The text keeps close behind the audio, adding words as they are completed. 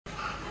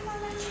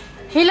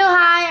Hello,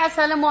 hai,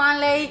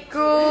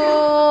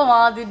 assalamualaikum.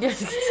 Tu dia.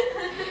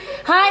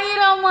 Hai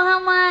Ira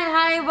Muhammad,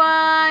 hai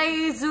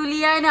bye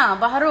Zuliana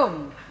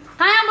Bahrum.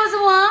 Hai apa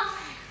semua?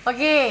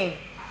 Okey.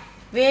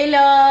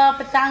 Bella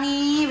petang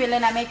ni,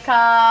 Bella nak make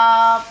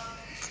up.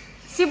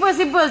 Simple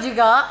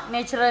juga,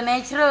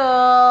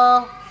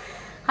 natural.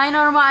 Hai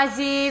Norma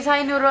Aziz,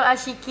 hai Nurul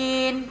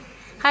Ashikin,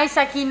 hai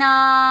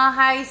Sakina,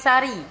 hai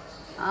Sari.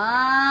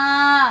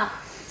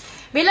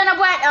 Bella nak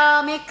buat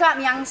make up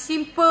yang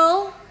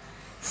simple,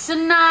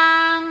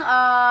 senang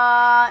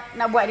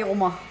nak buat di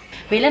rumah.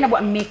 Bella nak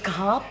buat make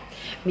up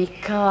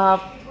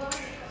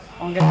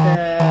orang kata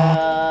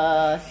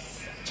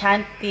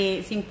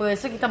cantik, simple.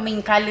 So kita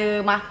main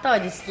colour mata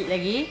je sikit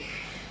lagi.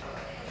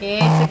 Okay,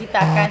 so kita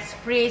akan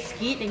spray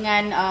sikit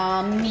dengan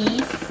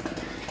mist.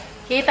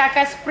 Okay, kita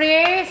akan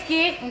spray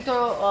sikit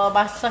untuk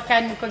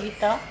basahkan muka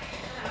kita.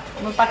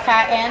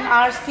 Memakai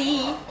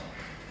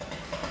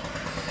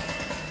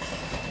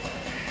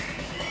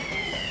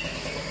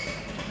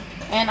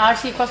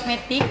NRC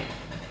kosmetik.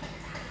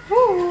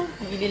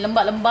 Jadi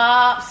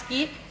lembab-lembab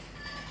sikit.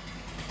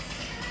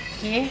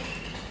 Okay.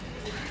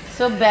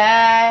 So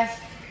best.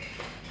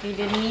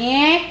 Video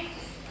ni.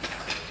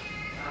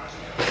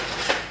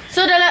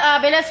 So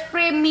dalam Bella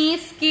spray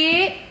mist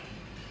sikit.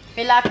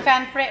 Bella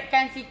akan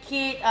prepkan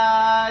sikit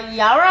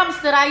Yarra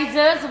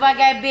Moisturiser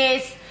sebagai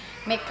base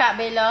makeup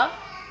Bella.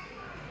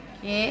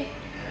 Okay.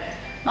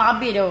 Nak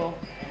habis dah.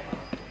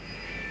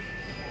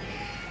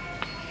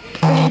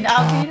 Dah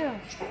habis dah.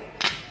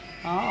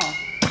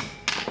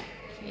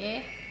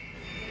 Okay.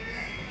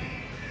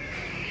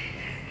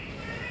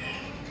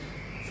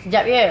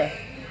 Sekejap ya.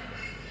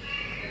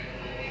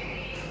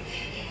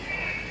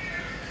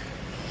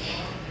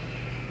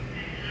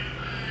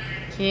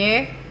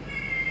 Okay.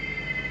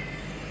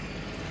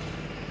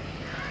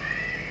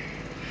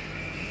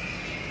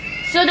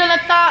 So dah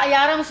letak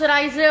Yarra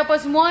Moisturiser apa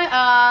semua.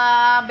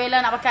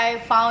 Bella nak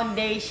pakai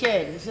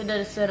foundation. So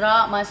dah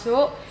serap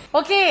masuk.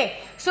 Okay.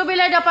 So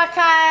Bella dah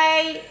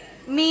pakai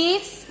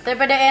mist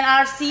daripada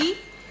NRC.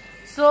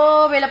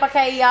 So Bella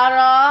pakai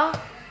Yarra.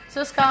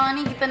 So sekarang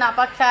ni kita nak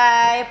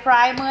pakai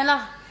primer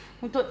lah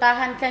untuk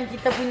tahankan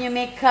kita punya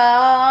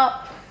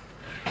makeup.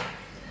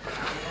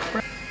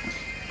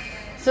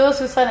 So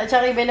susah nak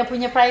cari Bella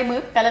punya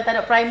primer. Kalau tak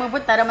ada primer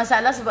pun tak ada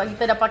masalah sebab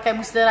kita dah pakai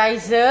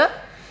moisturizer.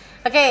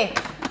 Okay,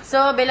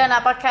 so Bella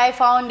nak pakai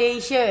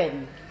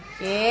foundation.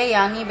 Okay,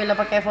 yang ni Bella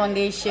pakai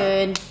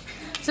foundation.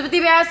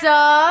 Seperti biasa,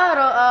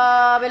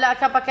 Bella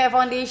akan pakai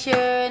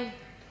foundation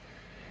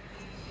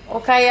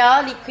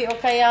Okaya, liquid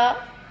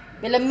Okaya.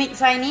 Bella mix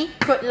hari ni,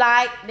 coat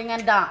light dengan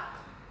dark.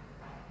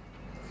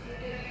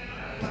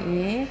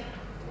 Okay.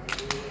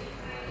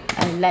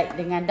 Light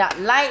dengan dark.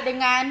 Light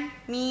dengan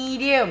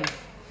medium.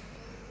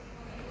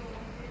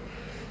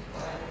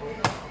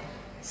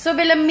 So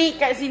Bella mix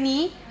kat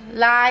sini,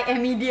 light and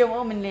medium.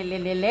 Oh,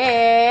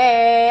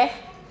 meleleh.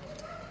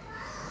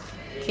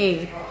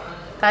 Okay.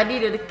 Tadi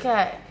dia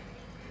dekat.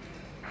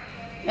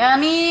 Yang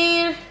ni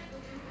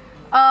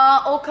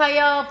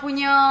Okaya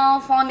punya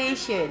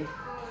foundation.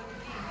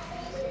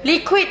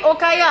 Liquid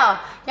Okaya.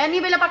 Yang ni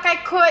Bella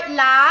pakai coat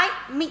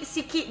light, mix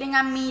sikit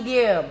dengan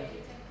medium.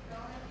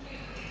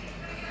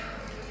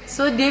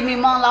 So dia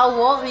memang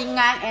lawa,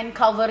 ringan and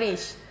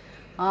coverage.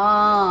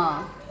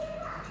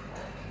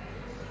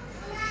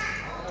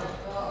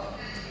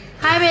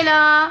 Hai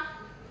Bella.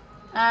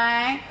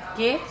 Hai.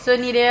 Okay, so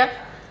ni dia.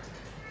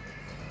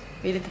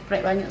 Bella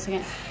terprep banyak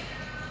sangat.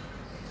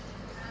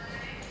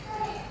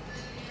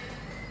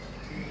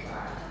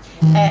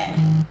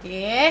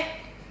 Okay.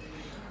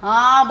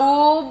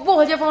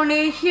 Bubuh je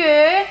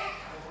foundation.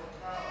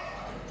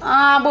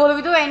 Bubuh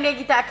begitu and then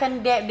kita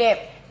akan dab.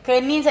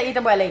 Kening saja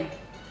kita buat lain.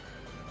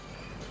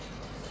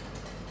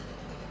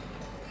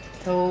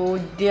 Tu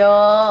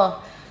dia.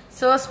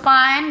 So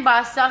spine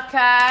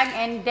basahkan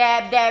and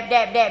dab.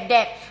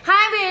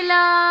 Hai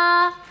Bella.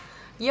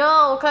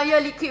 Yo,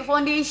 Okaya liquid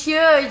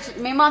foundation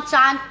memang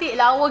cantik,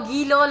 lawa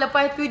gila.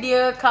 Lepas tu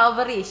dia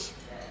coverage.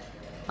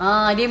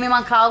 Dia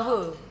memang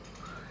cover.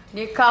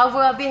 Dia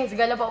cover habis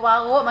segala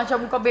parut.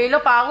 Macam muka Bella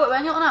parut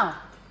banyak tau.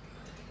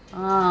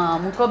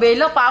 Muka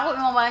Bella parut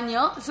memang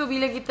banyak. So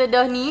bila kita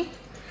dah ni,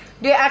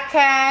 dia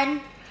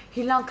akan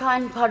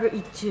hilangkan parut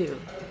itu.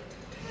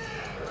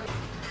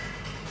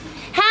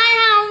 Hai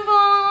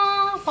hamba.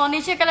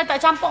 Foundation kalau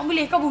tak campur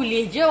boleh ke?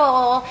 Boleh je.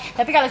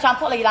 Tapi kalau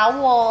campur lagi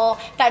lawa.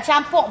 Tak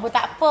campur pun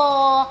tak apa.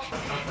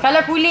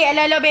 Kalau kulit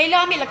ala-ala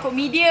Bella ambil lah coat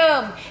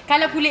medium.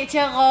 Kalau kulit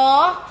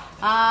cerah,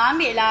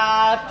 ambil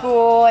lah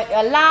coat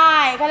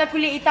light. Kalau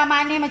kulit hitam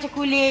manis macam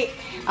kulit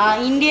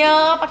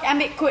India, pakai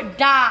ambil coat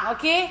dark.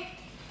 Okay.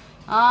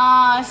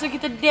 So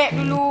kita dab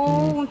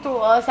dulu untuk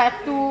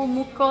satu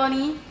muka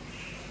ni.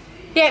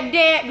 Dab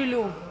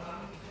dulu.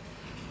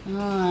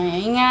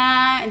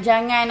 Ingat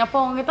jangan apa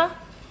orang kata,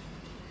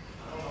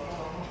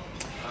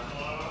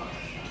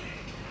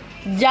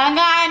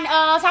 jangan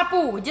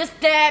sapu. Just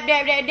dab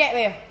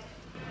je.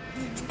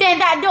 Stand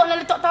tak ada lah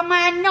letak tak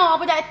mana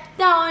apa tak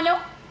tahu lah.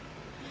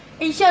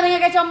 Isya dengan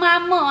kacau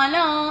mama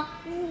lah.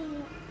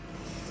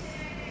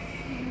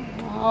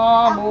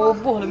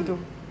 Boboh lah tu.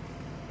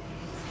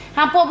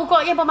 Hampa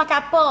buka yang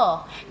pemakai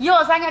apa? Yo,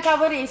 sangat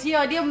coverage.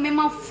 Yo, dia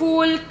memang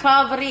full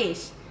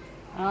coverage.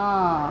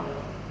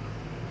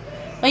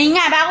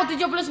 Ingat baru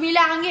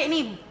RM79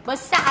 ni.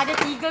 Besar ada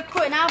 3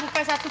 kod nah,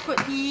 bukan 1 kod,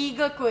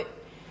 3 kod.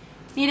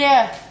 Ni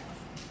dia.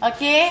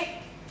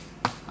 Okey.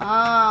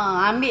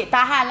 Ambil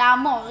tahan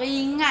lama,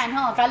 ringan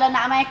Kalau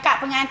nak make up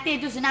pengantin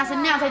tu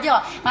senang-senang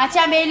saja.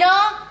 Macam Bella,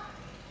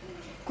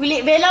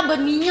 kulit Bella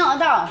berminyak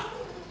tau.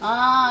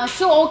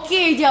 So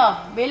okey je.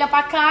 Bella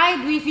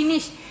pakai dewy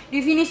finish.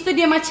 Dewy finish tu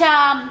dia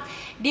macam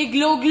dia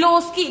glow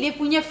sikit, dia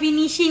punya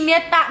finishing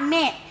dia tak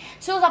matte.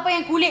 So siapa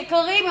yang kulit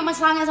kering memang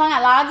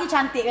sangat-sangat lagi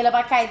cantik kalau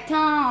pakai.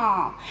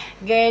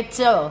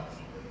 Gitu.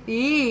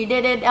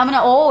 Dia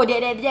mana?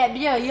 Dek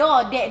je. Yo,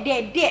 dek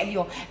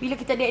je. Bila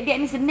kita dek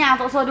ni senang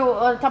tak usah duk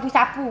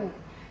sapu-sapu.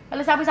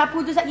 Kalau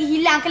sapu-sapu tu sakit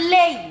hilang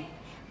keling.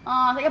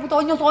 Sakit apa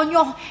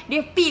tonyoh-tonyoh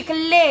dia pi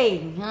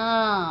keling.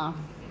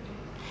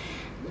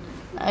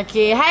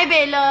 Okey, hai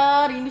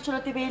Bella. Rindu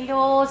celoteh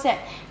Bella.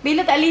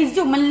 Bella tak boleh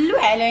zoom,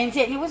 meluat lah yang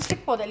set ni.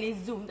 Siapa tak boleh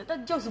zoom? Tak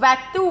tahu jauh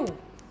sebatu.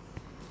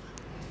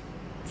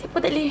 Siapa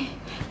tak boleh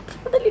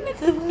nak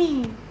zoom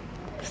ni?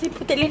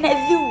 Siapa tak boleh nak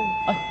zoom?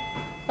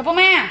 Apa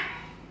Maya?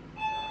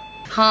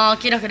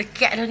 Okey dah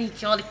dekat dah ni.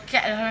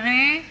 Dekat dah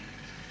ni.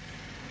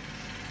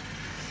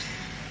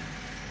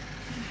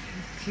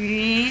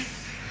 Okey.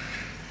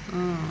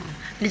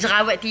 Dia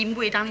jerawat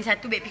timbul tahun ni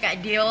satu baik pergi kat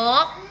dia.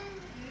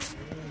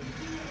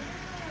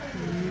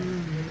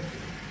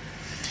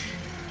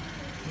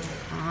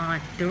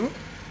 Tu.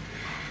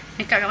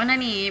 Dekat kat mana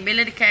ni?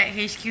 Bella dekat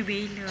HQ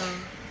Bella.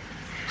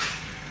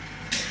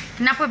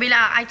 Kenapa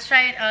Bella? I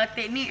tried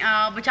teknik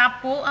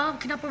bercapuk.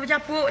 Kenapa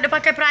bercapuk? Dia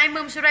pakai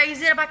primer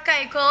moisturizer dah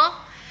pakai ke?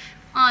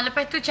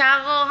 Lepas tu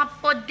cara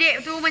apa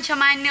date tu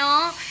macam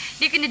mana?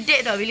 Dia kena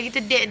date tau. Bila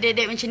kita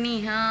date macam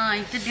ni.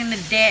 Kita kena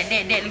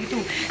date lagi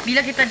tu. Bila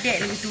kita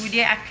date lagi tu,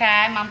 dia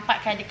akan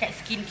mampakkan dekat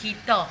skin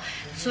kita.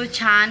 So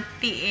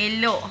cantik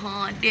elok.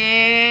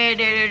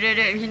 Date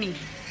macam ni.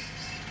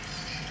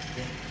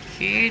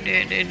 Okay,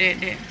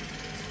 date.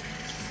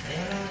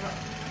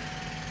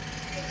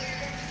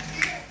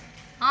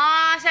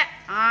 Set.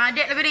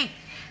 Date lagu ni.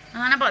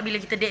 Nampak bila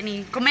kita date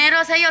ni.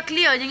 Kamera saya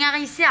clear, jangan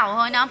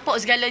risau.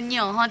 Nampak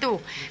segalanya. Tu.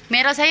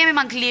 Kamera saya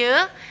memang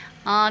clear.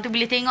 Tu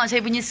boleh tengok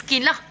saya punya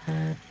skin lah.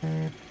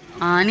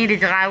 Ni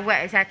dia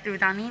jerawat satu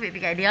tahun ni. Baik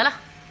pergi kat dia lah.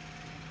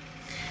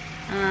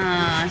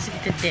 So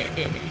kita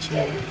date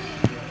macam ni.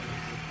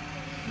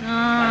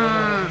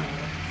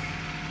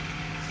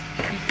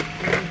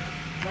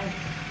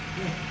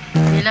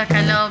 Bila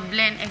kalau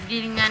blend FD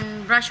dengan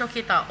brush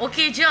okey tak?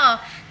 Okey je.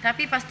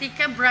 Tapi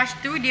pastikan brush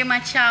tu dia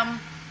macam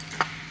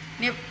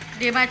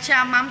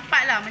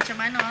mampat lah.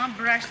 Macam mana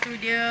brush tu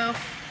dia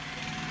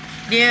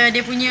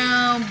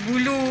punya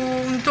bulu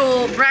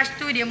untuk brush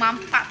tu dia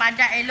mampat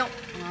padat elok.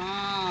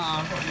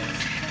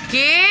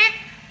 Okey.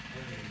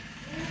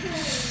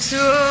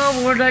 So,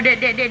 dah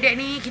dek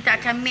ni kita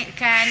akan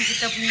matte-kan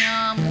kita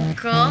punya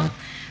muka.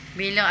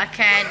 Bila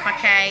akan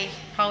pakai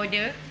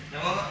powder.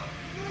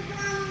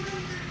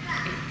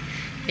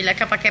 Bila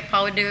akan pakai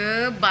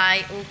powder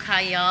by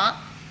Okaya.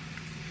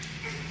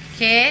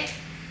 Okay.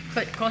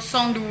 Kod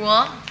 02.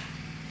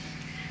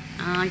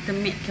 Kita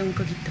matte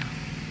muka kita.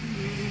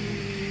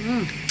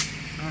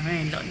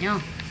 Eloknya.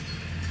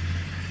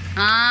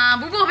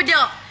 Bubuh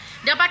bedak.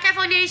 Dah pakai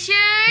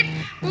foundation.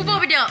 Bubuh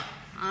bedak.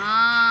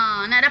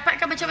 Nak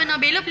dapatkan macam mana?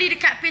 Bella beli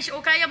dekat page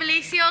Okaya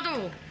Malaysia tu.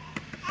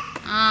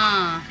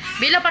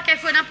 Bella pakai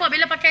phone apa?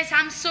 Bella pakai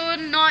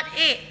Samsung Note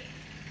 8.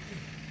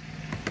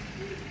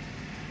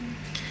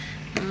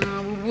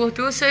 Bubuh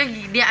tu, so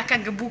dia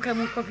akan gebukan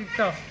muka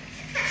kita.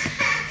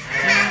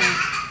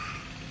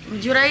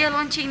 Juraya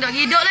launching dok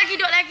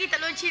lagi tak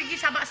launching lagi.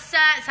 Sabar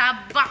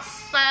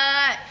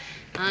sat.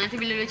 Nanti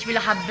bila launching bila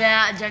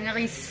habaq, jangan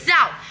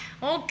risau.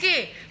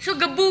 Okey, so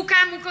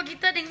gebukan muka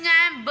kita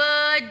dengan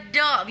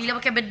bedak. Bila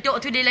pakai bedak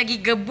tu dia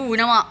lagi gebu,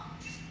 nampak?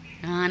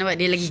 Nampak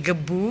dia lagi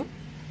gebu.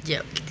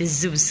 Jap, kita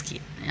zoom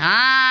sikit.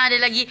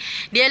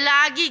 Dia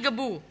lagi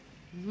gebu.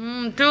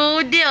 Tu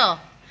dia.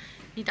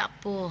 Ni tak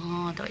apa.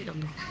 Tak hitam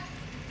tu.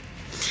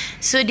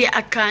 So dia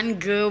akan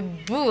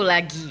gebu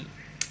lagi.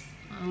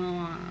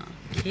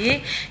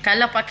 Okay.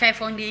 Kalau pakai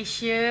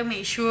foundation,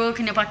 make sure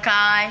kena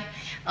pakai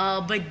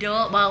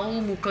bedak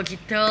baru muka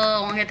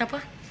kita. Orang kata apa?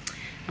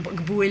 Nampak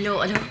gebu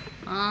elok lah.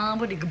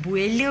 Boleh gebu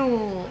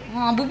elok.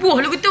 Bubuh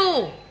lagu tu.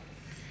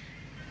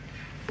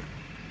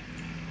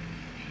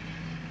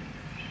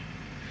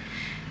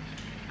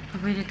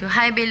 Apa dia tu?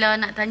 Hai Bella,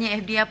 nak tanya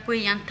FD apa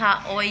yang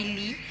tak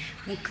oily?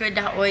 Muka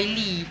dah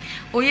oily.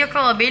 Oh ya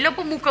kau, Bella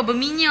pun muka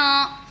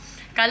berminyak.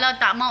 Kalau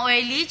tak mau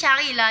oily,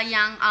 carilah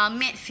yang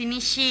matte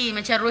finishing.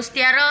 Macam Rose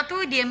Tiara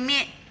tu, dia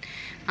matte.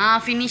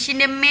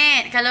 Finishing dia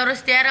matte. Kalau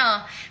Rose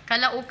Tiara.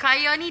 Kalau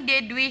Okaya ni,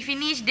 dia dewy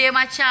finish. Dia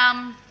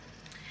macam...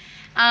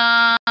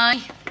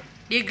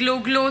 dia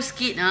glow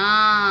sikit.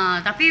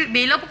 Tapi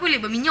Bella pun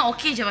kulit berminyak,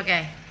 okey je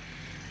pakai.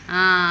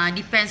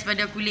 Depends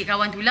pada kulit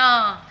kawan tu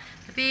lah.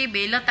 Tapi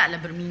Bella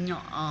taklah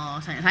berminyak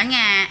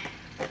sangat-sangat.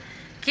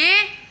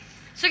 Okay.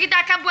 So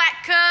kita akan buat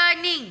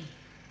kening.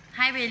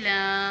 Hai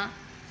Bella.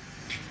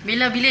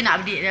 Bella bila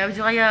nak update dah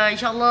baju raya?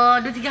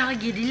 InsyaAllah 2-3 hari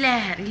lagi.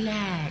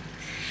 Relax.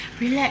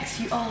 Relax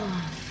you all.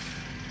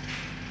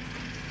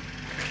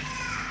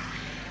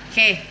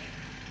 Okay.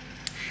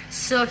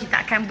 So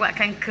kita akan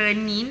buatkan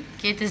kening.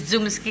 Okay, kita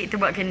zoom sikit kita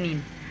buat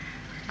kening.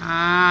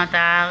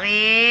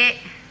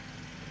 Tarik.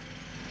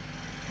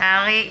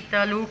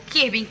 Kita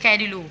lukis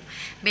bingkai dulu.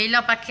 Bella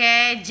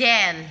pakai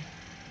gel.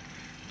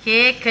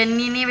 Okay,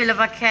 kening ni Bella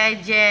pakai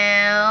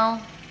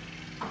gel.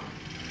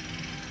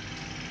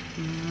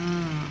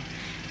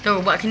 Tu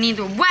buat kening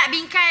tu. Buat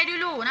bingkai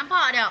dulu.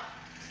 Nampak tak?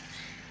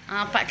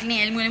 Nampak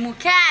kening ilmu-ilmu.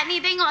 Kan ni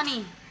tengok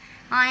ni.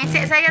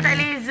 Handset saya tak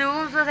boleh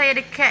zoom. So saya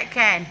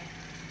dekatkan.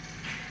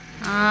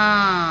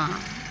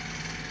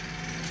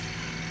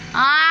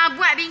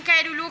 Buat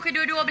bingkai dulu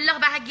kedua-dua belah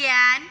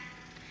bahagian.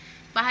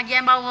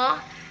 Bahagian bawah.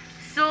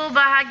 So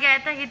bahagian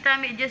atas kita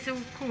ambil je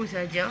suku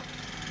saja.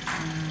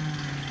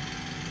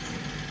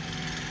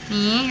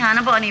 Ni,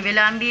 nampak ni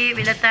Bella ambil,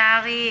 Bella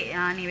tarik.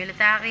 Ni Bella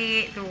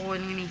tarik turun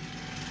ni.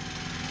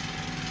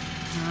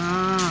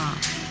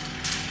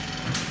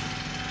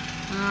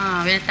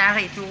 Bella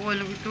tarik turun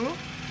lagu tu.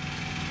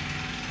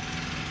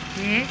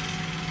 Okey.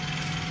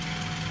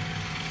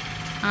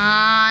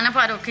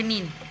 Nampak tak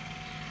kening?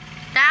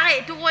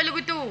 Tarik turun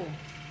lagu tu.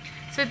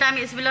 So kita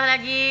ambil sebelah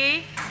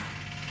lagi.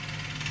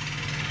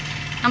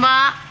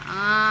 Nampak?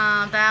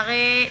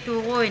 Tarik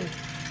turun.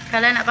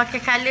 Kalau nak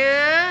pakai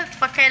colour,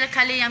 pakailah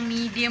colour yang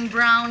medium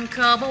brown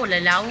ke. Barulah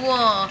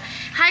lawa.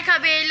 Hai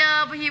Kak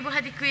Bella, penghibur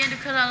hatiku yang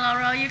duka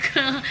lara you ke.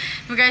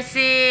 Terima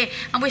kasih.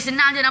 Amboi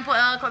senang je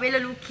nampak Kak Bella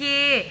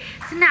lukis.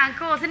 Senang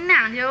kok,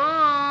 senang je.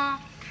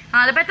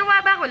 Lepas tu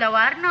barulah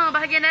warna.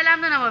 Bahagian dalam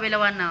tu nampak Bella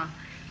warna.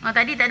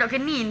 Tadi tak ada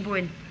kening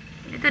pun.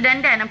 Itu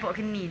dandan nampak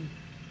kening.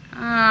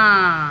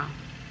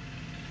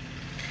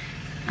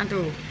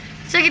 Tu.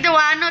 So kita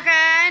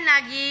warnakan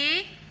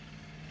lagi.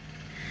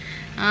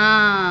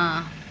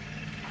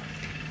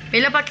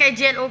 Bella pakai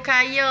gel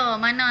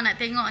Okaya. Mana nak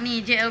tengok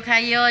ni gel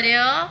Okaya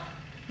dia.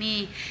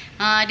 Ni.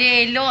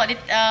 Dia elok. Dia,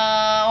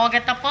 orang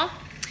kata apa?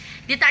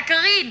 Dia tak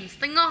kering.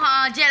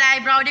 Setengah gel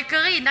eyebrow dia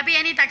kering. Tapi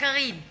yang ni tak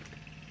kering.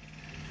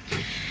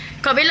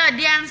 Kak Bella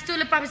dance tu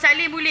lepas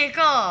bersalin boleh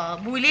ke?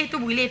 Boleh tu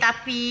boleh.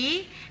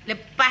 Tapi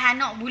lepas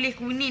anak boleh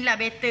kuning lah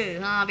better.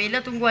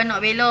 Bella tunggu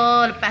anak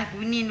Bella. Lepas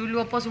kuning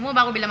dulu apa semua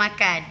baru Bella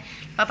makan.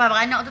 Papa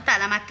beranak tu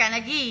taklah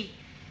makan lagi.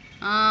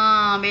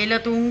 Bella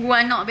tunggu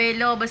anak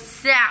Bella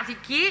besar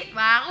sikit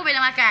baru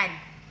Bella makan.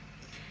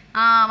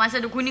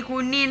 Masa duk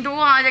kuning-kuning tu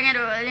jangan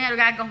duk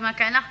gagah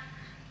makan lah.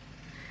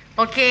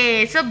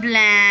 Okey, so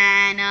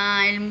blend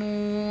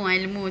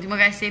ilmu. Terima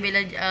kasih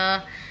Bella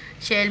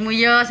share ilmu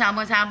ya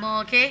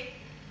sama-sama, okey.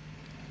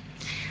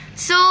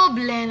 So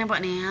blend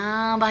nampak ni.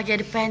 Bahagian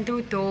depan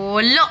tu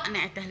tolak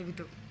naik atas lagu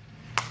tu.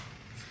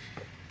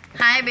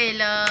 Hai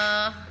Bella.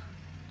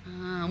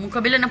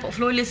 Muka Bella nampak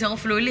flawless. Orang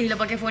flawless lah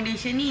pakai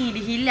foundation ni.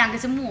 Dia hilang ke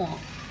semua.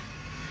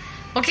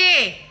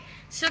 Okay.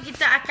 So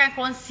kita akan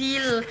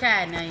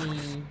concealkan.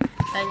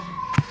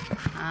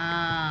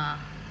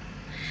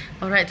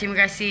 Alright, terima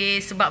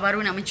kasih. Sebab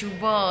baru nak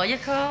mencuba. Ya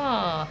ke?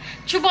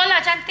 Cubalah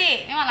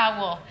cantik. Memang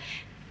lawa.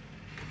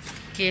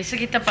 Okay, so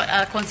kita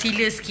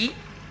concealer sikit.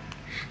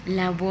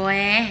 Lawa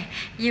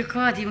Ya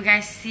ke? Terima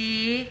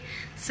kasih.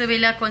 So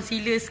Bella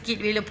concealer sikit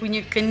Bella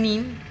punya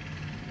kening.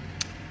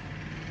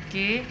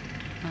 Okay.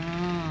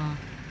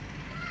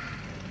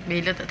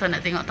 Bella tak tahu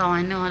nak tengok tahu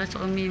mana. Ada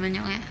cermin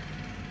banyak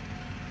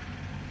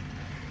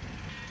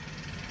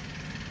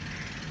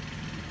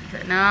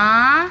tak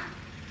nak.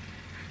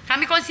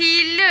 Kami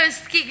concealer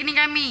sikit kening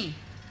kami.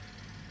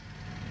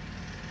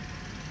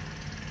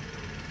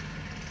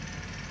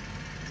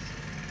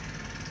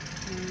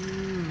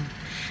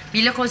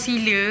 Bila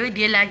concealer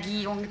dia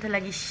lagi orang kata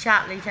lagi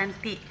sharp, lagi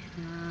cantik.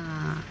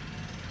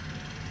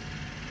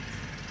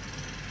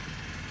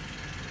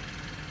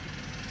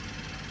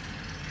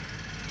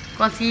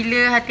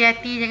 Concealer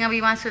hati-hati jangan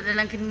bagi masuk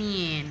dalam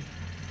kening.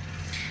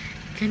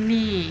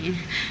 Kening.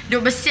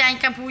 Duk bersih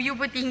ikan puyuh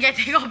pun tinggal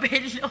tengok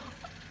Bella.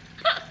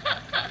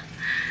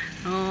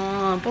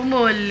 Pun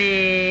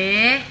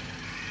boleh.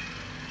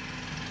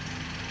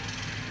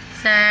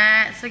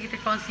 Set. So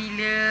kita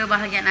concealer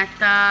bahagian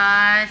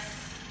atas.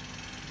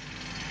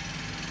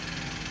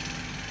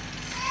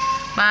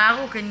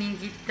 Baru kening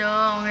kita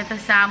orang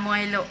kata sama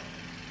elok.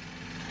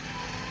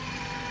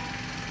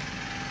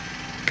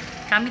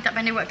 Kami tak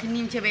pandai buat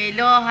kening macam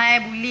Bella.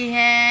 Boleh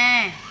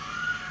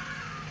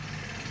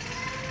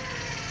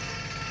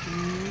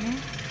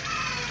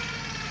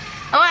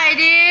Awak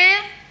Aidil?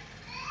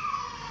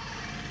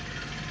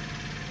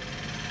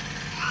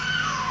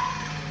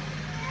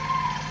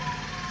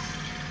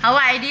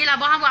 Awak Aidil,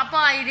 abang buat apa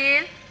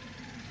Aidil?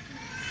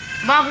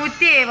 Abang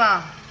putih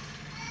apa?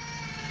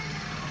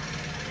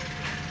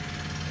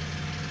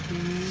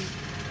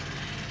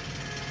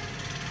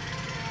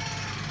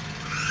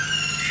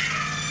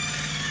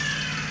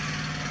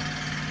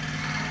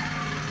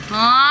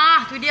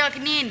 Tu dia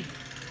kening.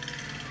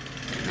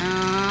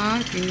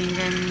 Kening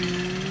kami.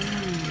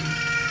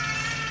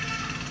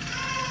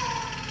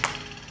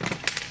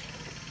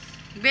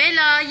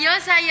 Bella,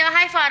 ya saya.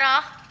 Hai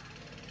Farah.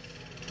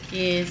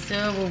 Okay, so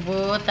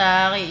Bubu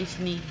tarik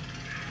sini.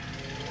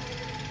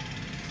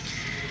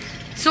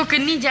 So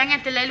kening jangan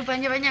terlalu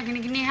panjang-panjang.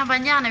 Kening-kening hang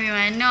panjang nak pergi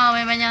mana?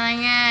 Main panjang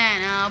sangat.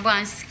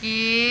 Buang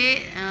sikit.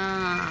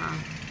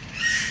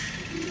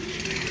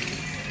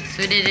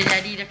 So dia dah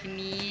jadi dah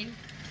kening.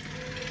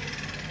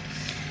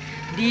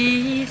 Di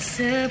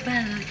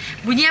sebelah.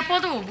 Bunyi apa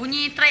tu?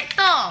 Bunyi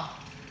traktor.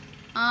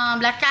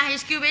 Belakang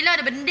HQ Bella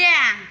ada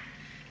bendang.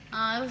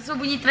 So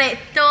bunyi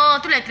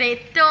traktor. Tu lah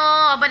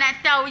traktor. Abang nak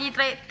tahu bunyi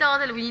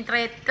traktor tu lah bunyi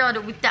traktor.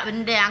 Duk butak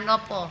bendang ke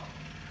apa.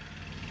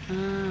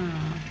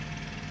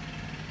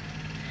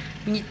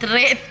 Bunyi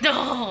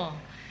traktor.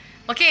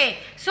 Okay.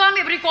 So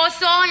ambil beri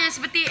kosong yang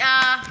seperti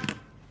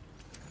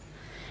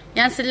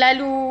yang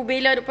selalu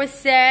Bella duk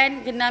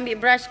pesan. Kena ambil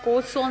brush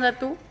kosong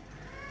satu.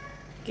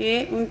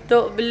 Okay.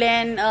 Untuk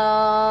blend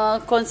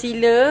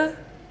concealer.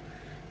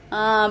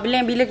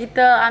 Blend bila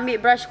kita ambil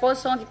brush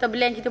kosong. Kita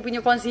blend kita punya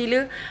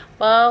concealer.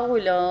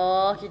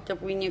 Barulah kita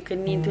punya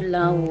kening tu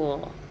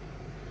lawa.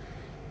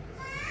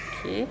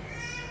 Okay.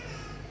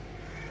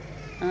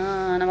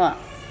 Nampak?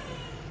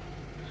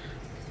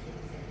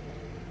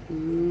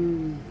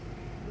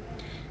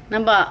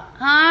 Nampak?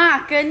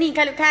 Kening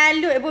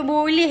kalut-kalut pun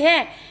boleh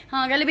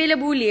kalau Bella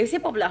boleh.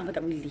 Siapa pula apa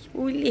tak boleh?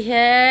 Boleh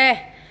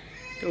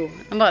Tu,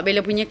 nampak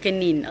Bella punya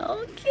kening.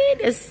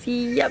 Okey, dah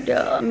siap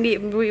dah.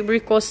 Ambil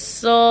beri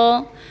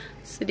kosong.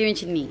 So dia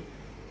macam ni.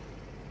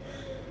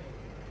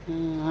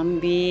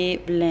 Ambil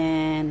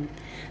blend.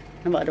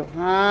 Nampak tu?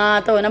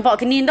 Tu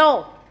nampak kening tu.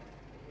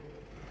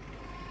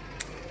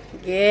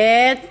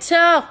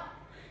 Gitu.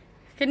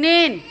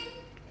 Kening.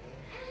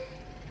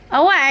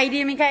 Awak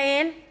idea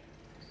Mikael.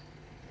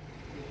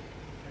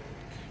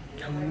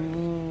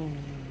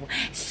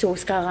 So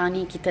sekarang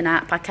ni kita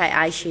nak pakai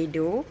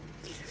eyeshadow.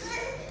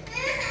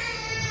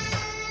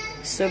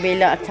 So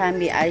Bella akan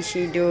ambil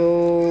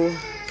eyeshadow.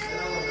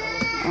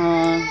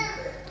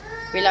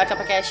 Bella akan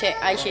pakai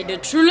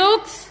eyeshadow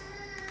Trulooks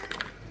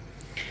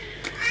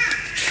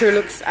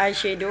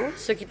Eyeshadow.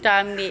 So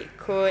kita ambil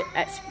kod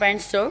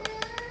expensive.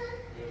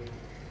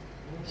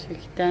 So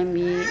kita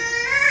ambil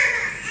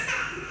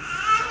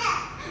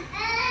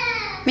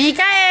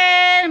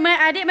Mikael,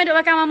 adik mai duk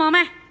belakang mama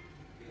meh.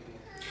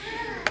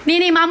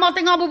 Ni mama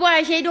tengah bubuh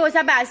eyeshadow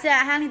sabar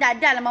sat. Hang ni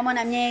tak ada lah mama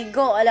nak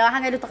menyegok lah.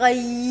 Hang ada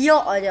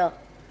teriak aja.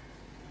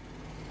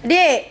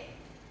 Adik.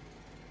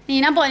 Ni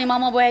nampak ni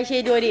mama buat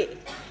eyeshadow adik.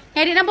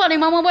 Adik nampak ni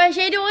mama buat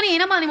eyeshadow ni.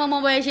 Nampak ni mama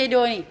buat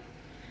eyeshadow ni.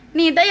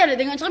 Ni tak payah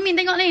tengok cermin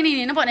tengok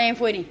ni. Nampak ni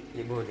handphone ni.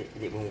 Adik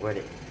buang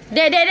adik.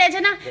 Dek macam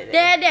mana?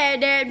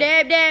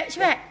 Dek.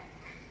 Cepat.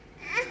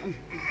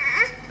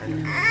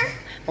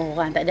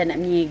 Orang tak ada nak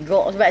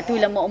menyegok. Sebab tu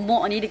lah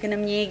mak-mak ni dia kena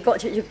menyegok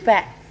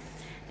cepat-cepat.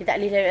 Dia tak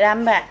boleh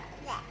lambat.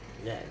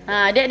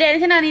 Dek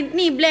macam mana ni?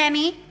 Ni blend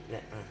ni.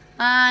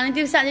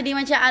 Nanti Ustaz jadi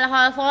macam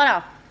al-halfa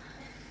tau.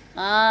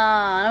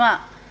 Nampak?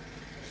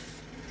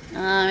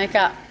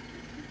 Makeup.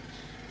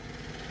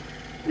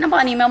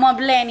 Nampak ni mama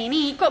blend ni.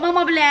 Ni ikut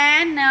mama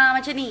blend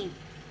macam ni.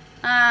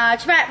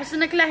 Cepat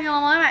personal class dengan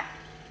mama cepat.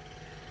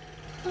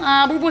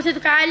 Bubuh satu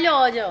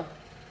color je.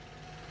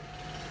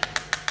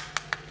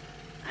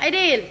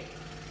 Aidil.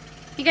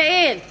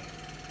 Mikael.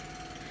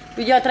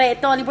 Tu je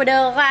traktor ni pun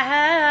derah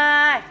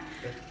hai.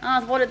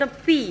 Sepuluh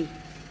tepi.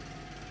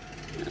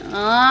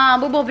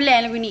 Bubuh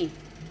blend lagu ni.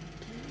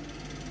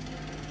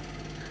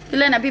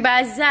 Itulah nak pergi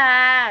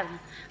bazar.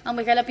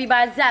 Kalau pergi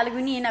bazar lagu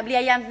ni nak beli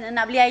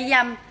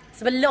ayam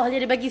sebelah je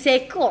dia bagi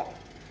seekor.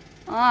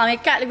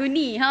 Make up lagu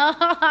ni.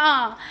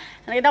 Nak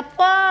kata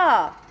apa?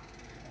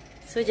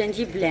 So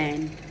janji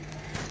blend.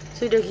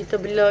 Sudah kita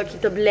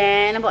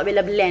blend. Nampak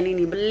Bella blend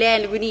ni.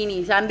 Blend lagu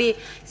ni. Sambil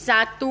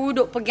satu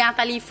duk pegang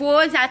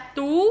telefon,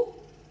 satu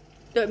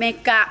duk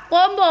make up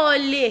pun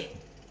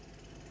boleh.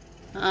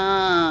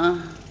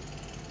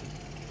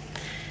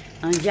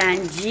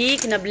 Janji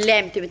kena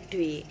blend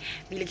betul-betul.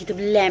 Bila kita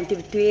blend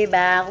betul-betul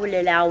baru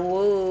lah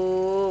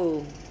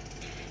lawa.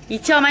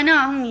 Ica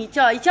mana?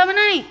 Ica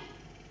mana ni?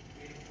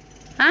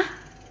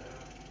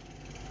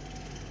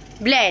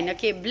 Blend.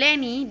 Okay,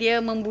 blend ni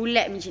dia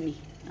membulat macam ni.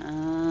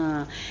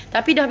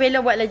 Tapi dah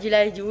Bella buat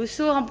laju-laju.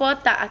 So hampa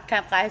tak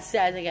akan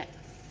perasan sangat.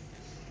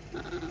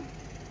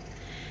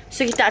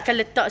 So kita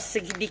akan letak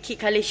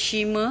sedikit colour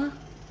shimmer.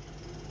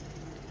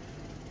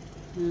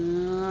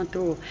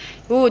 Tu.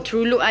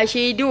 Trulooks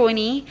Eyeshadow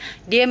ni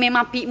dia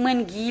memang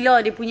pigment gila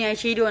dia punya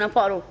eyeshadow,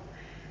 nampak tu.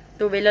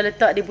 Tu Bella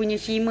letak dia punya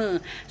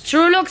shimmer.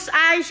 Trulooks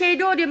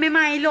Eyeshadow dia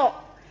memang elok.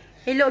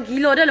 Elok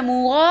gila dah lah,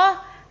 murah.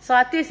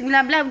 119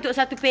 untuk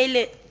satu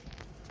palette.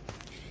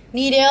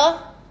 Ni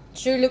dia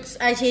Trulooks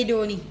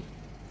Eyeshadow ni.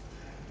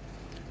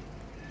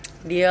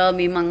 Dia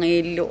memang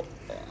elok.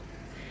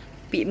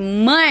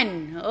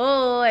 Pigment.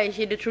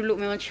 Eyeshadow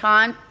Trulooks memang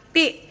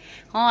cantik.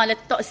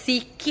 Letak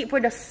sikit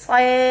pun dah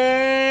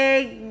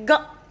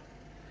segak.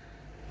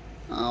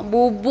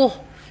 Bubuh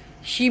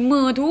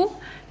shimmer tu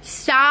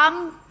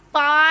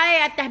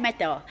sampai atas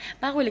mata.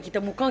 Barulah kita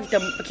buka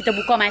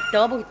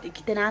mata, baru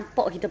kita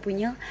nampak kita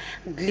punya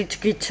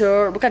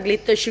glitter, bukan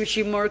glitter,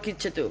 shimmer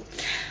kita tu.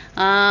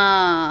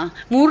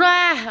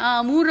 Murah.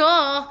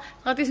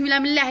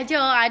 119 je.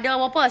 Ada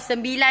berapa?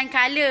 9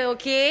 color,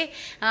 okey.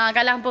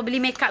 Kalau hangpa beli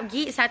makeup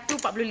gig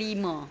 145.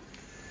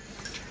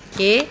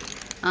 Okey.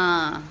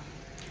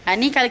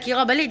 Ni kalau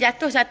kira balik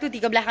jatuh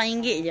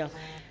RM13 je.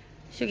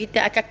 So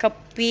kita akan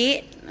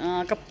kepit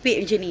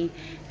macam ni.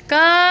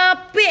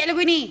 Kepit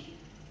lagu ni.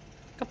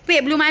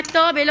 Kepit bulu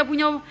mata. Bella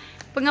punya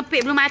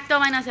pengepit bulu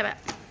mata mana sahabat?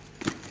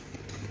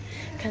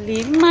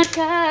 Kalimat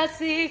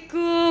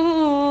kasihku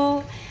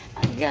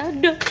agar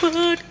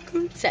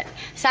dapatku.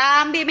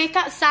 Sambil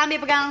makeup, sambil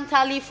pegang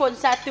telefon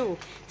satu.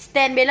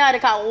 Stand Bella ada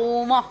kat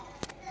rumah.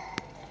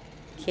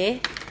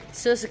 Okay.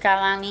 So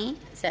sekarang ni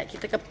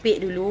kita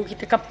kepit dulu.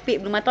 Kita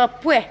kepit bulu mata.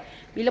 Puas.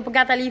 Bila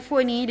pegang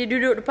telefon ni, dia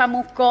duduk depan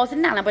muka.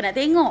 Senang lah nak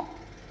tengok.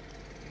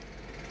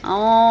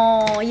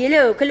 Oh,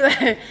 yelah. Keluar.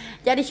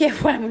 Jadi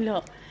syaitan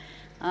pula.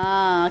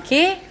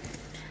 Okay.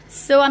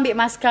 So, ambil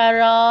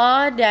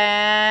mascara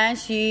dan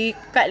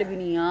sikat lagu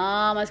ni.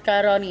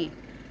 Mascara ni.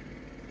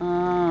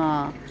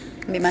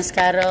 Ambil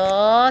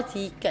mascara,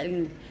 sikat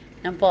lagu ni.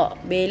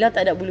 Nampak? Bella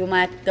tak ada bulu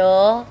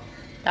mata.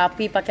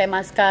 Tapi pakai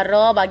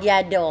mascara bagi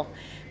ada.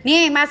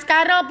 Ni,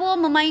 mascara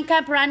pun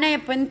memainkan peranan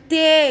yang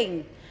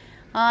penting.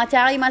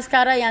 Cari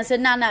mascara yang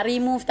senang nak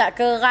remove, tak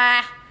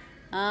kerah.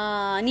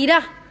 Ni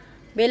dah.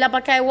 Bella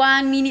pakai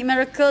One Minute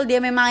Miracle, dia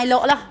memang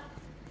elok lah.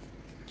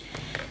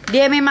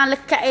 Dia memang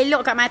lekat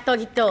elok kat mata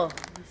kita.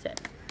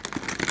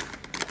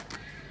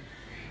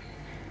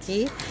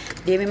 Okay.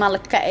 Dia memang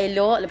lekat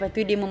elok. Lepas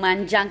tu dia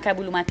memanjangkan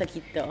bulu mata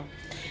kita.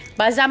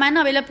 Bazar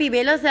mana Bella pergi?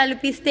 Bella selalu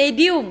pergi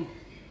stadium.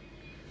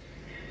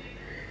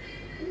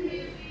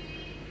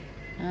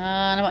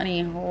 Nampak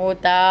ni. Oh,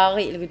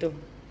 tarik lagu tu.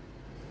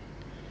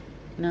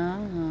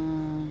 Nah.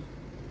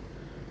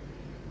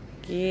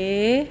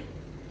 Okay.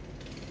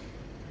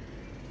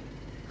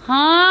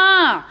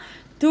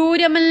 Tu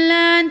dia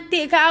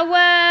melantik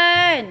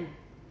kawan.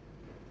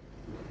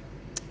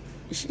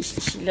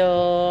 Ish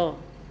lah.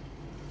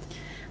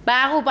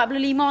 Baru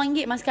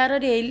RM45 mascara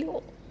dia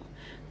elok.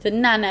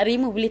 Senang nak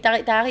remove, boleh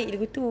tarik-tarik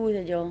lagu tu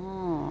saja.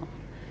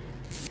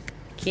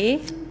 Okay.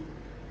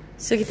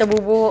 So kita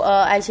bubuh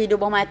eyeshadow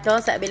bawah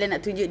mata. Saat Bella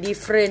nak tunjuk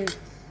different.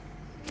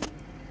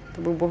 Kita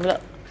bubuh pula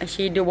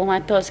eyeshadow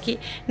bawah mata sikit.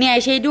 Ni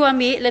eyeshadow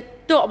ambil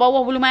letak bawah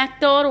bulu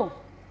mata tu.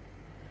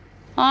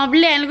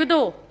 Blend lagu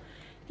tu.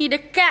 Ni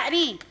dekat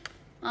ni.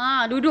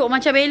 Duduk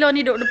macam Bella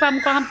ni duduk depan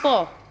muka hampa.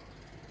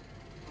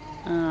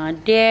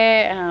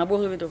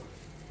 Buh lagu tu.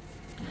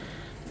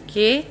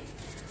 Okay.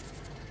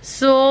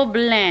 So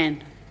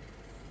blend.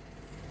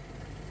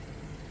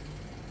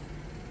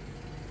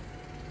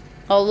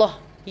 Allah,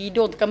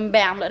 hidung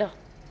terkembang pula dah.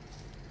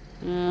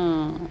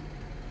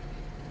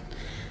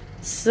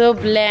 So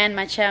blend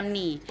macam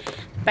ni.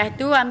 Lepas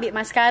tu ambil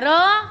mascara.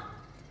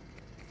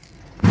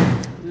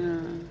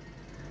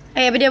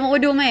 Apa dia mau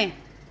hidung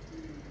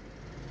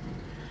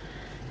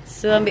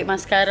So ambil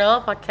mascara,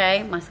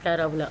 pakai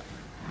mascara pula.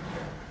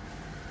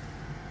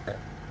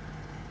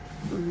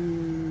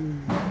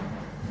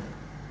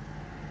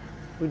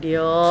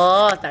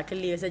 Dia tak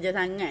clear saja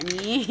sangat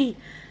ni.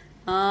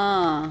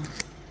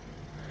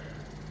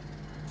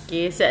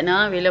 Okay, set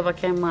nak bila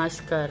pakai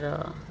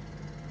mascara.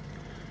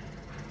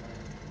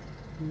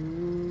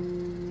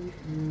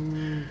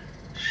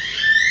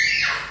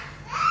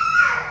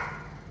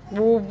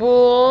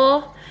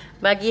 Bubuh.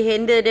 Bagi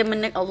handle dia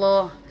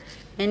Allah.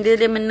 Handle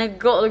dia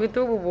menegak lagi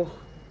tu bubuh.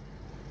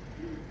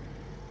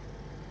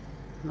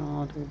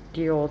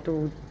 Tu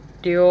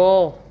dia.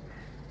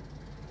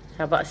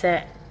 Sabar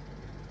set.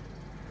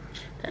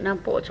 Tak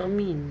nampak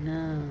cermin.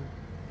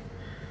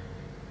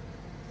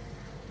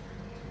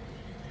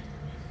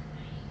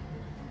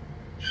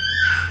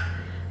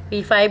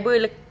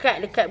 Fiber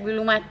lekat dekat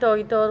bulu mata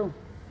kita tu.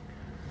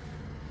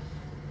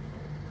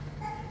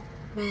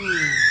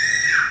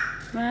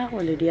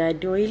 Barulah dia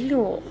ada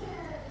elok.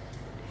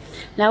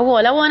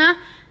 Lawa nah.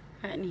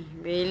 Ni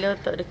Bella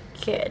tak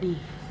dekat ni.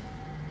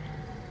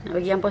 Nak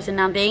bagi hampa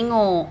senang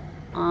tengok.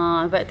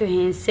 Sebab tu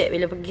handset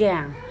Bella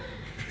pegang.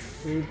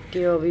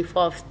 Dia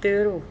before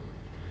after tu.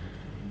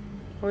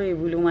 Oi,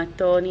 bulu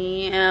mata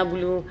ni,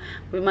 bulu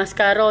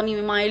mascara ni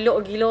memang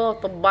elok gila,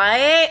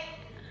 terbaik.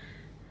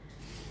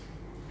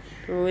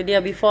 Tu dia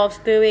before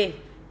after weh.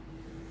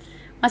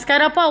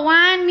 Mascara apa?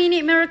 One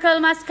Minute Miracle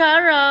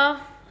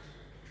Mascara.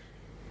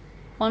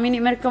 One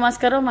Minute Miracle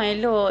Mascara memang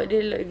elok,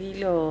 dia elok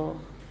gila.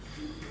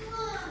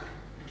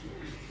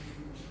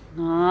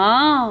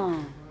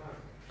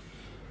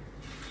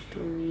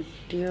 Tu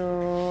dia.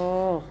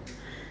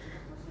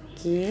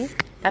 Okay.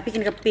 Tapi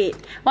kena kepit.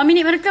 One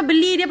Minute Miracle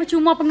beli dia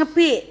percuma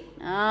pengepit.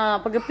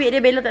 Pengepit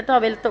dia Bella tak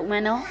tahu Bella letak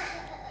mana.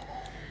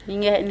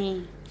 Ingat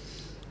ni.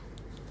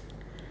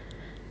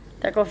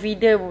 Tak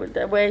confident,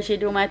 tak buat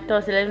eyeshadow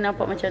mata, selalu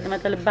nampak macam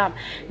mata lebam.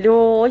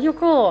 Loh, you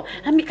ko.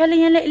 Ambil colour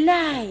yang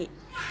light-light.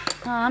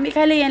 Ambil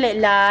colour yang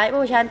light-light.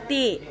 Oh,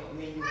 cantik.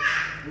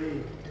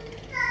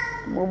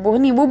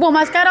 Bubuh ni, bubuh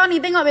mascara ni.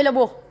 Tengok Bella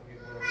buh.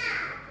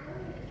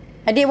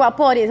 Adik buat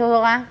apa adik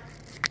seorang-seorang?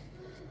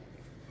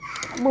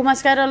 Buh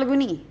maskara lagu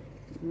ni.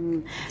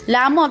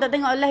 Lama tak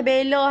tengok live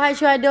Bella. Hai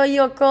Syuhada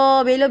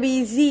Yoko. Bella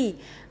busy.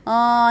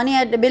 Ni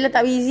ada Bella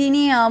tak busy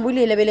ni.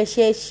 Boleh lah Bella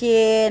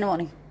share-share. Nampak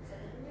ni.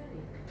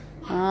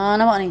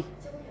 Nampak ni.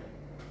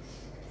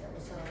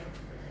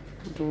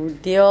 Tu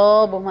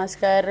dia buh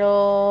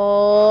maskara.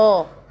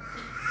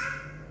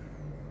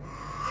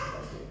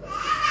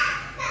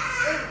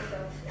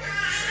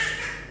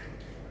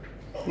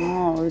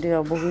 Dia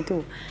buh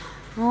tu.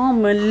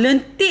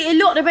 Melentik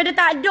elok daripada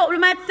tak ada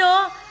belum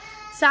mata.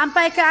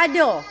 Sampai ke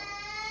ada.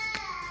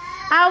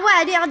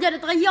 Awal dia kerja ada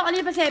teriak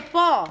ni pasal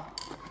apa?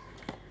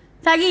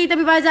 Sehari kita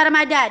pergi bazar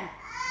Ramadan.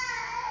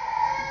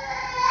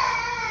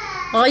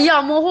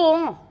 Raya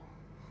mohong.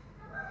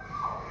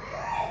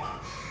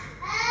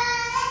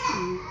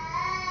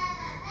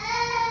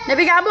 Dia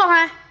pergi kat abang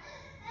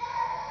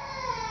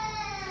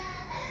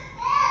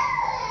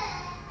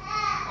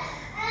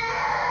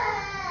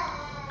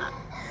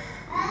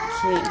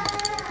Okay.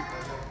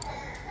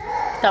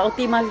 Tak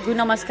reti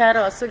guna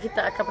maskara. So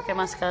kita akan pakai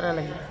maskara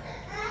lagi.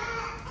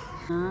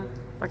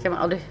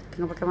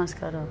 Tengah pakai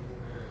maskara.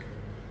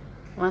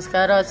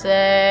 Maskara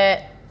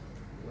set.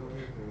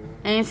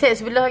 Set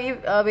sebelah lagi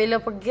Bella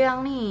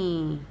pegang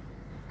ni.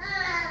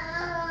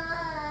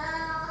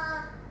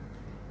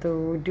 Tu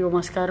dia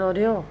maskara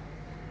dia.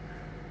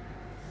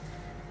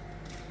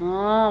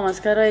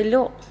 Maskara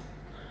elok.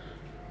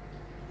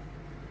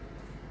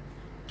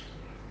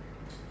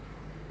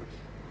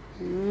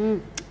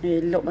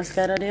 Elok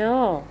maskara dia.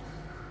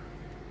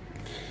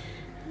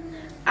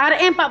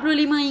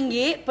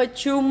 RM45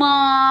 percuma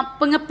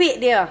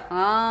pengepit dia.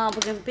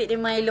 Pengepit dia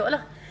memang elok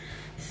lah.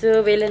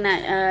 So Bella nak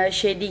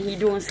shading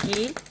hidung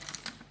sikit.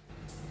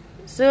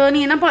 So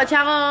ni nampak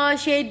cara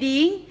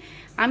shading.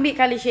 Ambil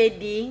colour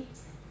shading.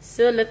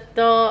 So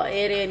letak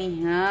area ni.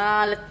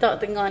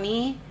 Letak tengah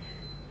ni.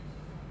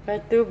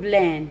 Lepas tu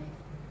blend.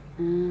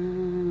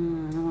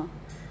 Nampak.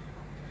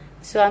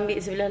 So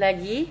ambil sebelah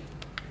lagi.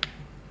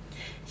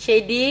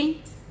 Shading.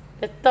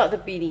 Letak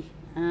tepi ni.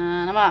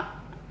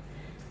 Nampak?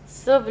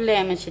 So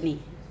blend macam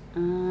ni.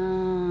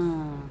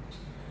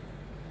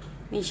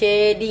 Ni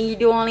shading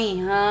hidung ni.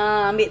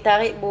 Ambil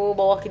tarik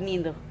bawah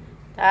kening tu.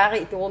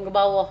 Tarik turun ke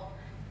bawah.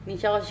 Ni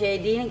cara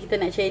shading.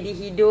 Kita nak shading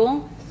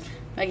hidung.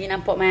 Bagi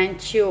nampak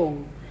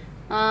mancung.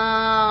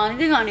 Ni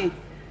tengok ni.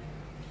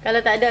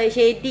 Kalau tak ada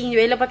shading,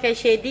 Bella pakai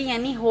shading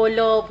yang ni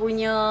Holo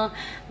punya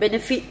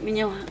benefit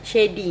punya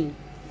shading.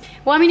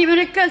 Wah, Minute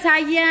Mascara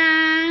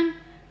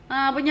sayang.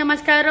 Punya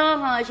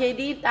maskara,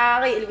 shading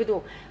tarik lagu tu.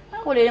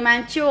 Boleh dia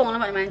mancung,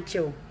 nampak dia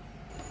mancung.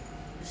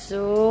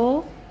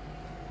 So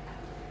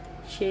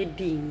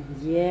shading.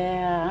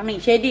 Yeah, ni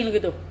shading lagu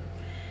tu.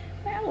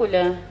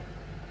 Barulah.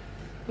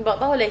 Nampak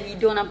barulah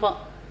hidung nampak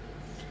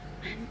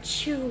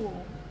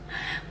mancung.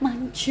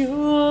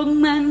 Mancung.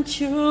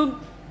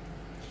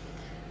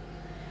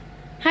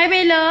 Hai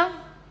Bella.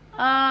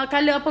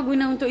 Color apa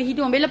guna untuk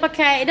hidung? Bella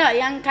pakai tak?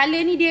 Yang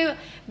color ni dia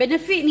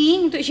benefit ni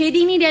untuk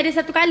shading ni dia ada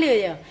satu color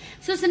je.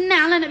 So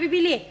senang lah nak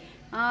pilih.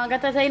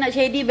 Kata saya nak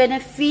shading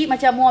benefit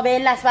macam MUA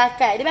Bellaz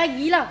pakai. Dia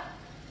bagilah.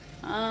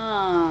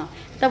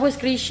 Kita pun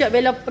screenshot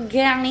Bella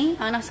pegang ni.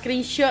 Nak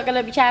screenshot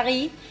kalau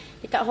cari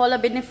dekat Hola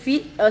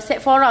benefit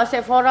Sephora.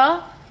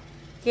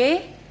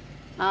 Okay.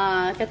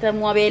 Kata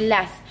MUA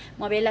Bellaz.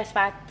 MUA Bellaz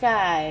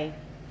pakai.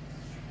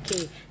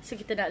 Okay. So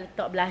kita nak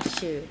letak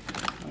blusher.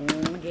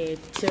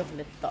 Gitu.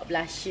 Letak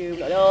blusher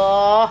pula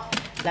dah.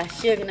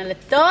 Blusher kena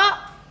letak.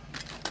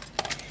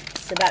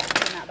 Sebab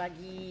kita nak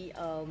bagi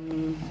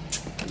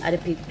ada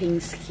pink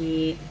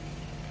sikit.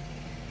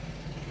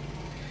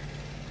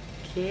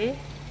 Okay.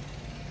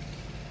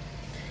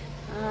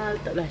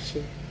 Letak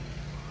blusher.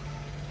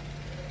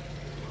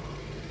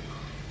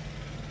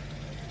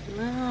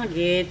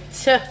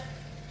 Gitu.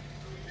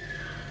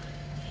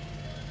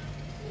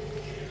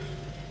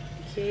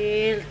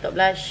 Okay, letak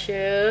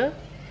blusher.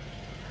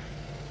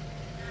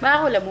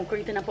 Barulah muka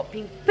kita nampak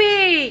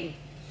pink-pink.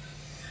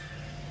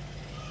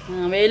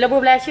 Bella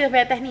pun blusher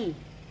sampai atas ni.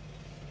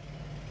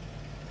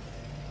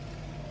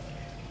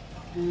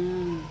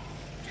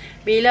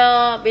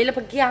 Bella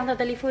pegang tau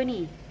telefon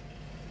ni.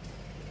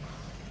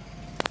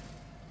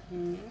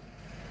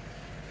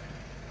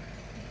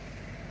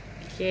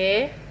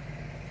 Okay.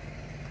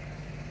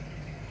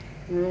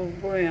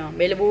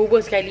 Bella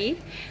berubah sekali.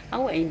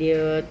 Awak yang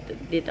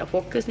dia tak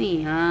fokus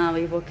ni.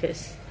 Bagi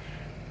fokus.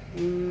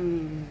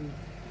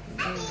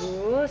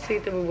 Bubuh. So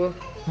kita bubuh.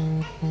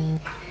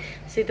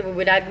 So kita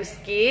bubuh dagu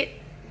sikit.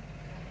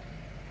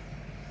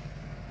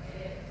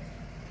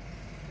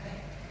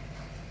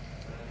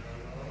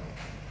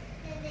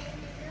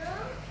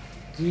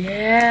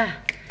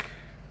 Yeah.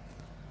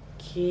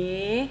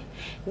 Okay.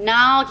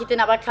 Now kita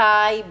nak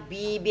pakai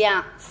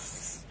Bibiaq.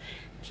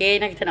 Okay,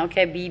 now kita nak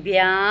pakai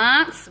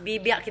Bibiaq.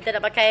 Bibiaq kita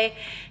nak pakai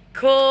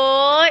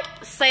kaeup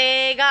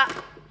Sega.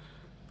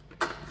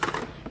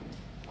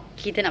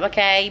 Kita nak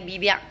pakai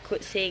Bibiaq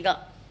kaeup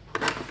Sega.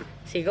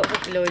 Sega pun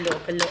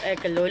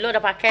kelolo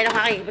dah pakai dah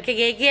hari. Pakai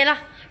Gege lah.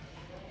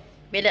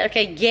 Bella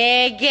pakai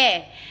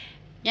Gege.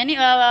 Yang ni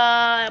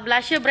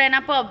blusher brand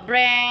apa?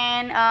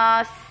 Brand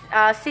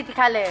City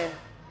Color.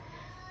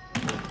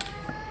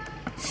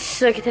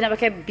 So kita nak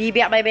pakai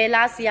Bibiaq by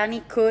Bellaz. Yang ni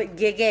kod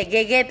Gege.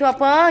 Gege tu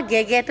apa?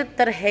 Gege tu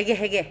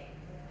terhege-hege.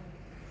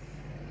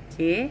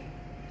 Okay.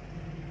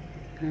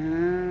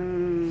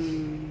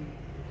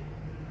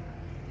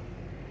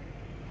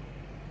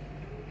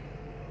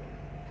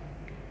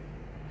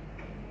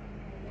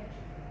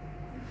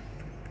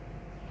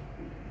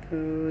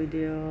 Tu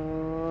dia.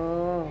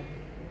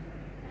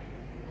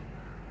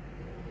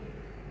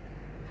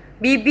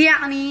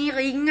 Bibiaq ni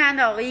ringan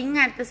tau.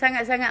 Ringan.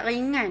 Sangat-sangat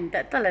ringan.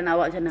 Tak tahu lah nak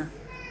buat macam mana.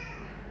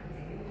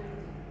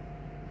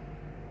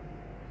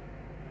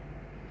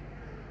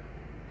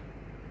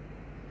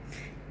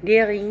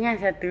 Dia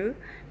ringan satu.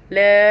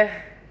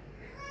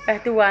 Lepas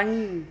tu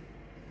wangi.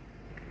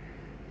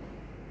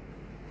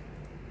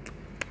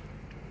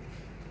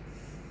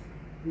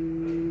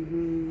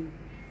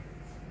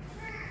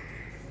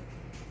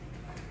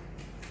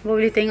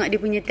 Boleh tengok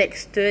dia punya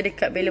tekstur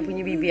dekat Bella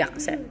punya Bibiaq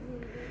set.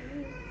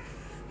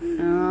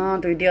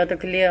 Tu dia tu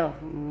clear.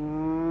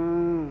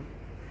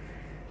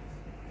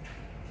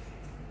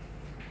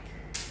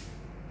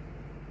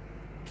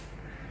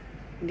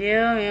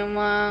 Dia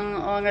memang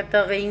orang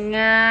kata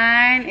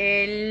ringan,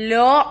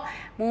 elok,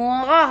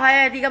 murah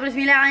ya,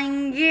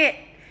 RM39.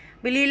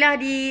 Belilah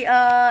di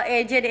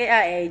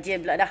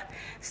agent pula dah.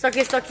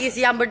 Stokis-stokis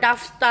yang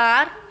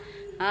berdaftar.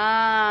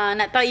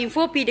 Nak tahu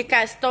info pergi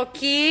dekat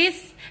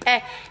stokis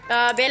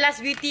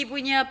Bellaz Beauty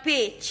punya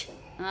page.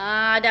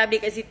 Ada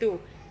update kat situ.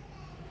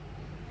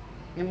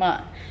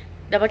 Nampak?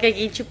 Dah pakai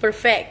gincu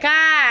perfect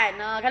kan?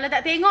 Kalau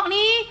tak tengok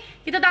ni,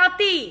 kita tak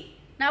reti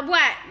nak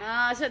buat.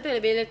 Sebab tu lah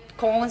bila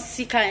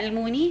kongsikan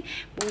ilmu ni,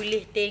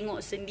 boleh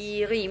tengok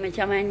sendiri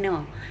macam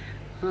mana.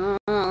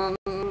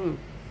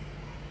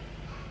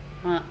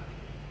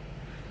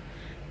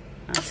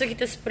 So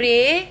kita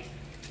spray.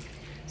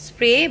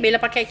 Bella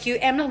pakai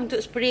QM lah untuk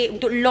spray,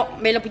 untuk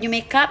lock Bella punya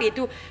makeup,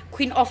 iaitu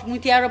Queen of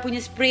Mutiara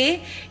punya spray.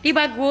 Dia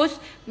bagus.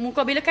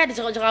 Muka Bella kan ada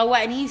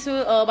jerawat-jerawat ni, so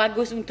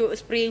bagus untuk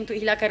spray untuk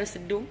hilangkan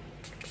residue.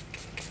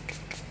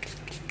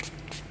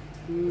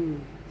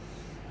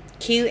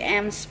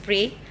 QM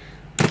spray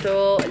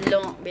untuk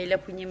lock Bella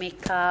punya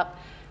makeup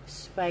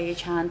supaya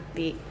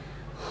cantik.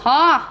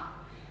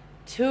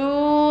 Tu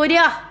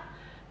dia.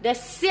 Dah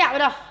siap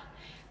dah.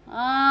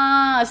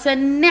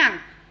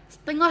 Senang.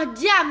 Setengah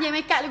jam je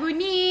makeup lagu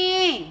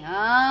ni.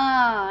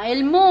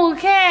 Ilmu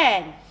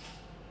kan.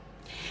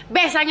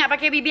 Best sangat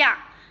pakai Bibiaq.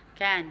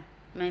 Kan?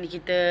 Mana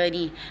kita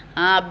ni.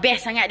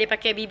 Best sangat dia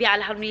pakai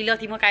Bibiaq. Alhamdulillah,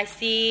 terima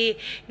kasih.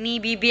 Ni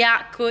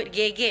Bibiaq kod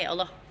Gege.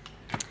 Allah.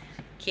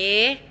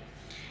 Okay.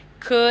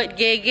 Kod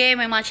Gege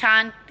memang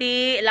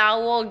cantik.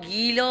 Lawa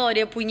gila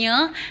dia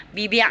punya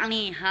Bibiaq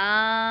ni.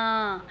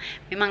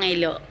 Memang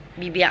elok.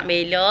 Bibiaq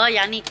Bella.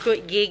 Yang ni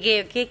kod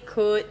Gege. Okay.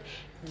 Kod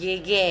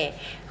Gege.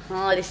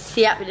 Dia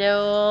siap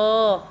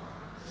dah.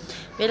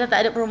 Bella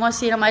tak ada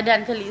promosi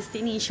Ramadan ke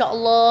lipstick ni,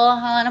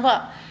 insya-Allah.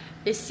 Nampak?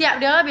 Dia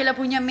siap dah. Bella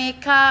punya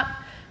makeup.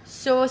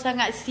 So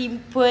sangat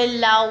simple,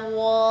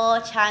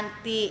 lawa,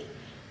 cantik.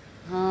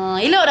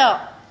 Elok tak?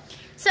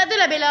 Sebab tu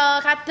lah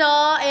Bella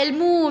kata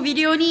ilmu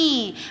video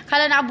ni.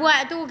 Kalau nak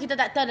buat tu kita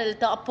tak tahu nak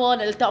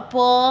letak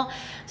apa.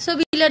 So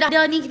bila dah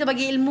ada ni kita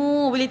bagi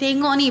ilmu. Boleh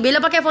tengok ni. Bella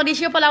pakai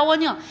foundation apa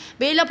lawannya?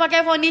 Bella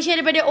pakai foundation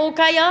daripada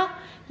Okaya.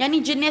 Yang ni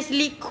jenis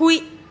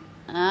liquid.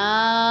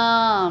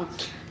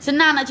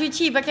 Senang nak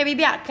cuci pakai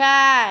Bibiaq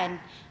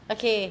kan.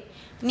 Okay.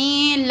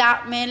 Ni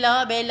lap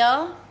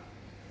Bella.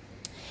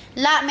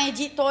 Lap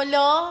Magic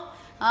Tola.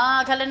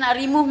 Kalau nak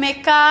remove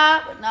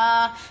makeup,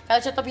 kalau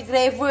contoh pergi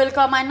travel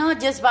ke mana,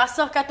 just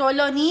basahkan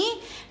Tola ni,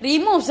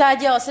 remove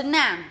saja,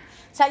 senang.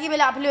 Sekejap lagi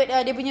Bella upload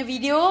dia punya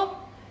video.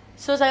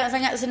 So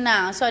sangat-sangat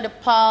senang. So ada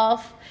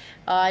puff,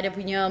 ada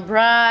punya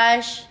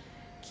brush.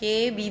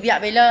 Okay,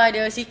 Bibiaq Bella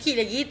ada sikit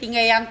lagi,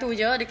 tinggal yang tu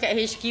je dekat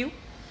HQ.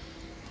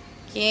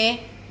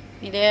 Okay,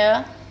 ni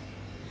dia.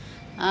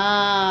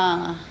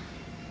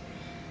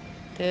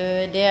 Tu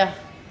dia.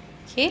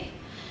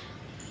 Okay.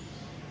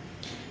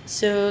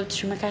 So,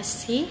 terima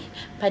kasih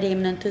pada yang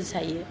menonton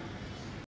saya.